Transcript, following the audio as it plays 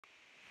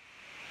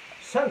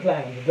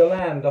Scentland, the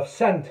land of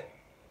scent.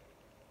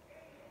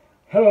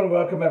 Hello and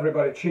welcome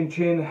everybody, Chin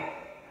Chin.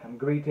 I'm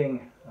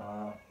greeting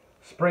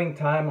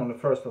springtime on the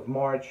 1st of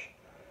March.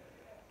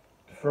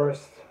 The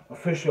first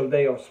official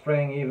day of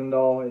spring, even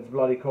though it's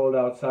bloody cold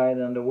outside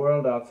and the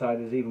world outside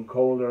is even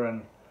colder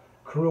and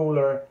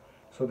crueler.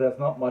 So there's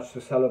not much to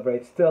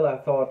celebrate. Still, I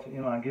thought,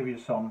 I'd give you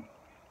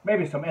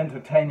maybe some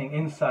entertaining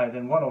insight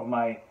in one of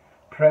my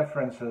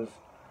preferences,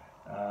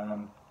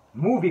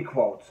 movie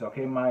quotes,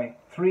 okay? My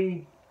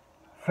three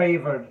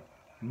favorite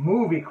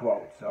movie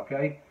quotes,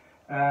 okay?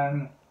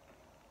 And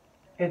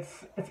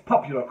it's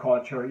popular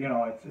culture,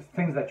 it's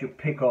things that you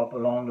pick up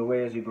along the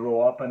way as you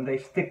grow up, and they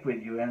stick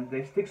with you, and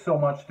they stick so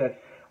much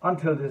that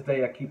until this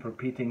day I keep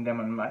repeating them,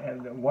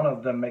 and one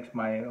of them makes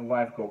my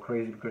wife go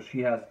crazy because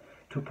she has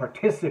to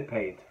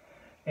participate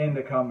in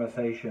the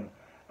conversation.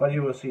 But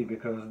you will see,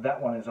 because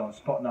that one is on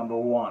spot number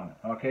one,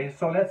 okay?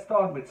 So let's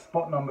start with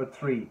spot number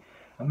three.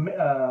 A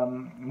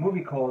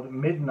movie called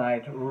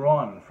Midnight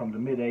Run from the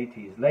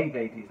mid-80s, late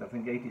 80s, I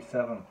think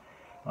 87,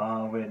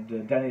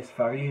 with Dennis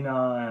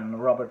Farina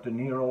and Robert De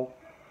Niro.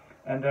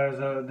 And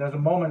there's a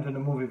moment in the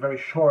movie, very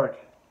short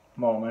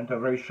moment, a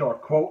very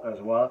short quote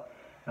as well,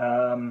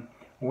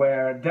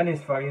 where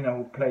Dennis Farina,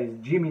 who plays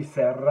Jimmy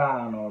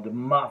Serrano, the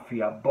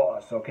mafia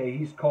boss, okay,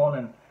 he's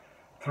calling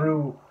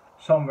through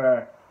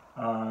somewhere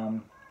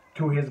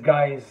to his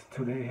guys,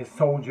 to his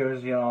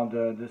soldiers,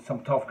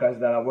 some tough guys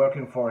that are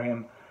working for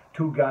him.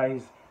 Two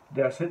guys,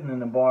 they're sitting in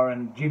the bar,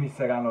 and Jimmy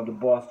Serrano, the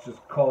boss,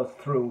 just calls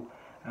through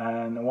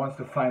and wants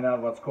to find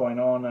out what's going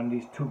on, and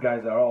these two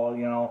guys are all,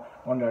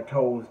 on their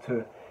toes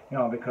to,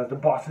 because the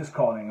boss is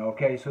calling,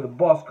 okay? So the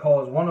boss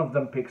calls, one of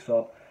them picks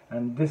up,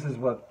 and this is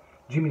what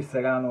Jimmy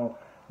Serrano,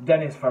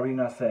 Dennis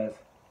Farina says.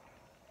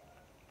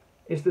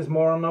 Is this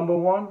more on number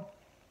one?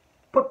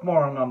 Put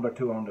more on number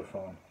two on the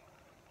phone.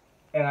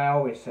 And I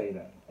always say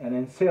that. And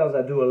in sales,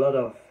 I do a lot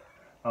of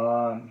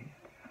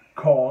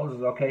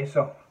calls, okay?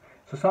 So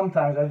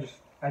sometimes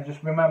I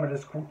just remember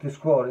this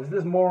quote. Is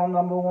this more on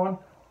number one?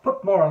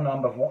 Put more on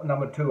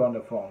number two on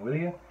the phone, will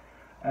you?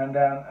 And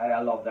then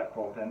I love that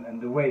quote. And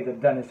the way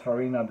that Dennis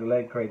Farina, the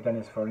late great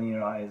Dennis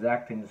Farina, is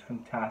acting is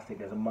fantastic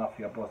as a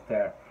mafia boss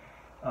there.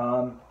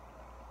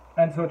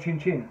 And so Chin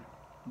Chin,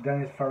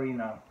 Dennis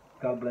Farina,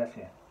 God bless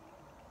you.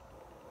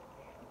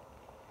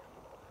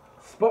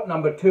 Spot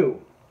number two.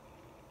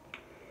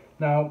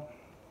 Now,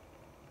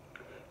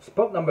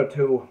 spot number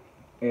two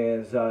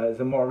is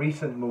a more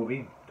recent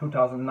movie,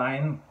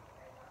 2009,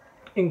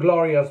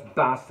 Inglourious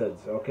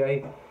Basterds,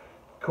 okay?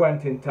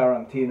 Quentin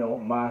Tarantino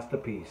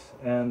masterpiece.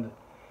 And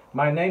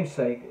my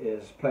namesake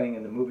is playing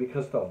in the movie,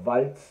 Christoph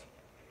Waltz,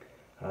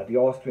 the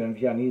Austrian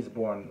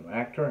Viennese-born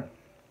actor.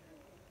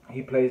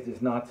 He plays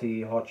this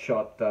Nazi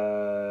hotshot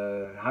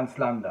Hans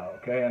Landa,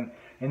 okay? And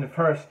in the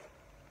first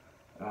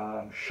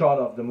shot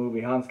of the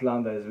movie, Hans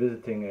Landa is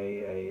visiting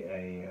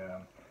a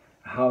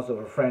house of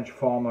a French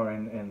farmer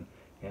in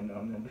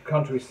the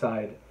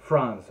countryside,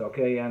 France,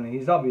 okay, and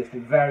he's obviously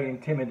very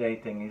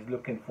intimidating. He's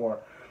looking for,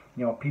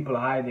 people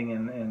hiding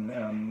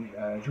in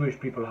Jewish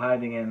people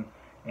hiding in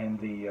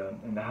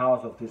the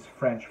house of this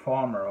French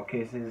farmer,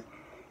 okay. So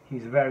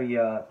he's very,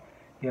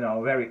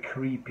 very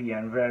creepy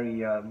and very,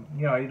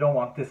 you don't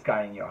want this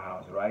guy in your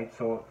house, right?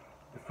 So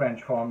the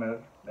French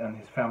farmer and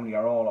his family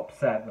are all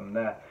upset, and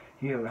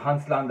here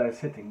Hans Landa is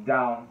sitting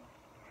down,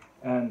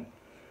 and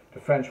the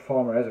French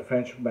farmer, as a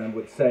Frenchman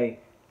would say,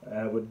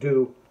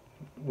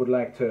 would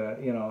like to,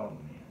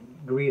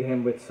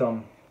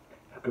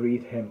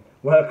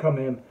 welcome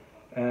him,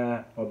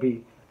 or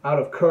be out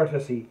of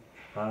courtesy,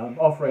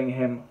 offering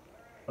him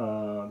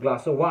a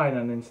glass of wine,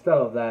 and instead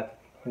of that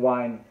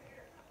wine,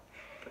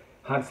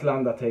 Hans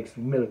Landa takes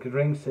milk,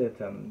 drinks it,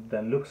 and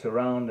then looks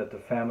around at the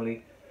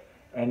family,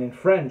 and in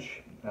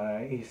French,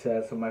 he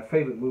says, so my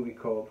favorite movie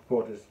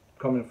quote is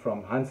coming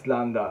from Hans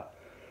Landa,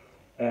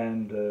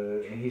 and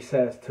he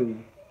says to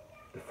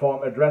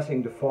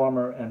addressing the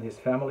farmer and his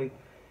family,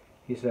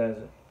 he says,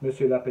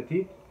 Monsieur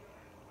l'Appétit,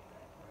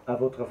 à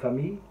votre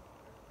famille,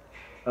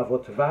 à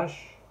votre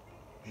vache,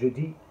 je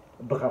dis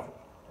bravo.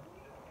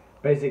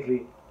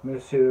 Basically,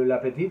 Monsieur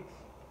l'Appétit,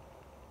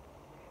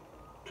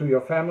 to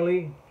your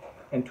family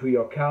and to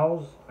your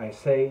cows, I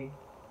say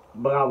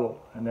bravo,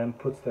 and then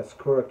puts that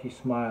squirky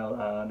smile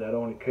that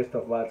only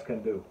Christoph Waltz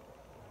can do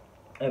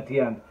at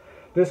the end.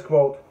 This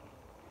quote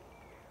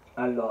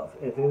I love.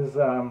 It is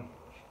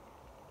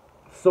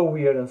so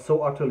weird and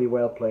so utterly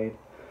well played,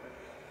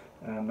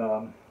 and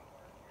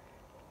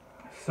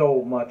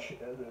so much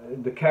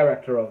the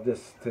character of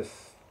this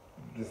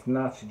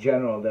Nazi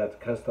general that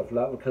Christoph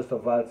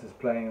Waltz is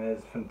playing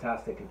is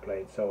fantastically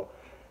played. So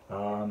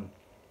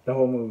the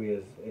whole movie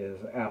is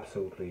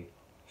absolutely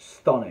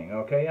stunning.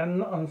 Okay,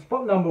 and on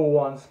spot number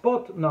one is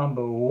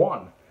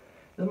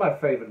my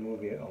favorite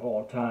movie of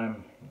all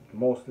time,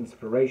 most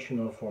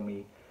inspirational for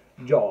me.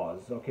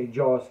 Jaws, okay,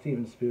 Jaws,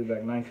 Steven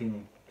Spielberg,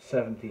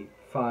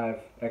 1975,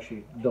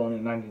 actually done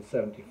in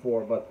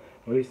 1974, but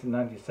released in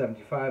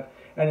 1975,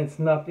 and it's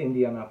not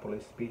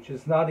Indianapolis speech,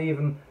 it's not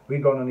even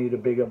we're gonna need a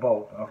bigger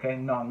boat, okay,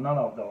 none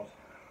of those.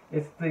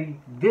 It's the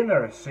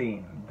dinner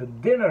scene. The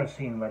dinner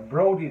scene where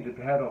Brody,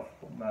 the head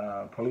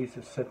of police,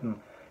 is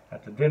sitting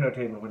at the dinner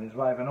table with his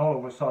wife, and all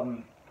of a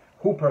sudden,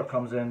 Hooper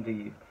comes in,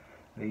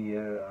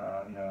 the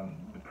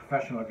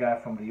professional guy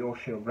from the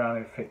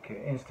Oceanographic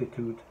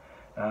Institute,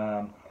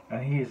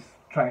 and he's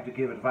trying to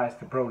give advice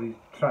to Brody,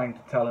 trying to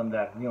tell him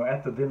that,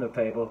 at the dinner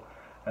table,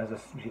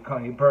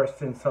 he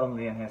bursts in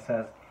suddenly and he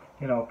says,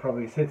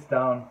 probably sits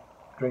down,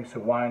 drinks a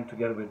wine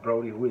together with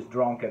Brody, who is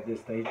drunk at this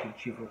stage. The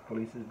chief of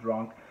police is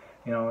drunk.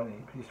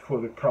 He's full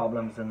with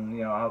problems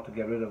and how to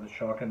get rid of the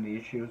shark and the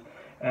issues.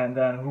 And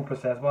then Hooper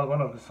says, well,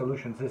 one of the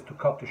solutions is to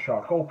cut the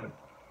shark open,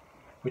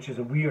 which is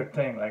a weird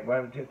thing, like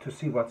to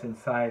see what's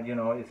inside.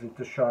 Is it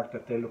the shark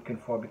that they're looking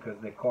for because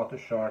they caught the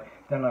shark?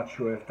 They're not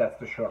sure if that's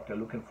the shark they're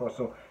looking for.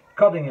 So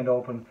cutting it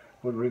open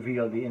would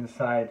reveal the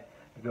inside,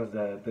 because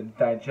the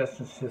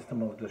digestion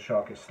system of the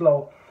shark is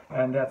slow,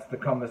 and that's the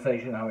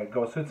conversation, how it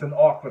goes. So it's an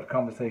awkward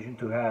conversation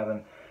to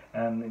have,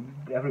 and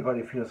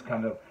everybody feels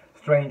kind of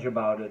strange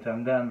about it.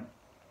 And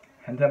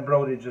then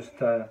Brody just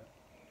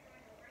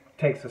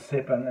takes a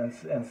sip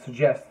and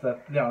suggests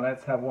that,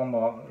 let's have one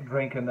more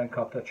drink and then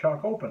cut that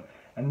shark open.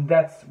 And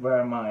that's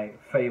where my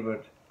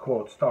favorite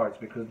quote starts,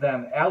 because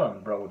then Ellen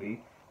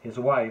Brody, his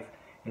wife,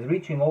 is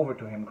reaching over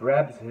to him,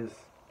 grabs his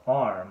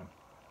arm,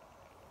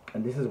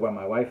 and this is where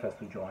my wife has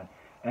to join,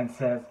 and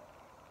says,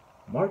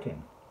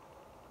 Martin,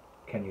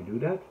 can you do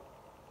that?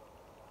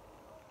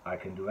 I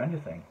can do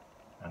anything.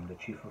 I'm the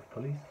chief of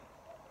police.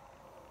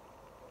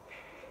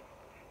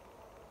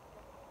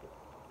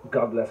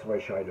 God bless Ray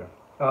Scheider.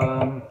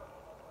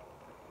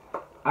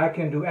 I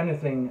can do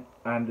anything.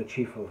 I'm the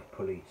chief of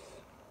police.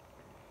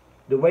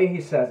 The way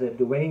he says it,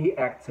 the way he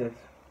acts it,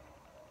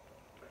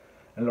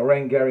 and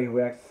Lorraine Gary, who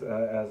acts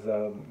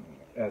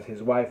as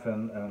his wife,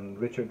 and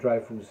Richard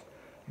Dreyfuss,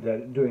 they're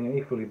doing an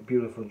equally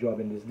beautiful job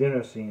in this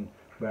dinner scene,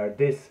 where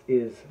this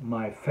is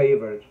my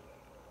favorite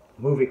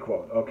movie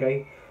quote.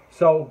 Okay,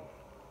 so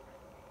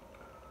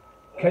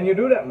can you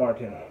do that,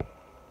 Martin?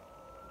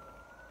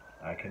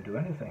 I can do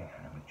anything.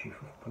 I'm the chief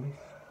of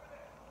police.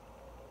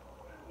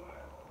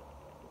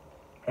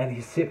 And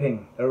he's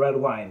sipping a red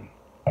wine.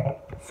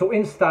 So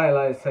in style,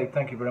 I say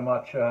thank you very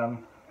much.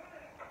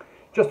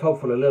 Just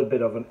hopefully a little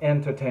bit of an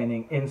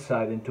entertaining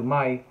insight into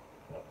my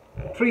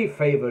 3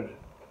 favorite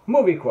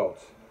movie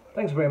quotes.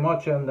 Thanks very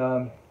much,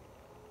 and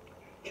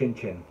chin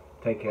chin.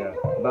 Take care.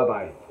 Bye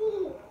bye.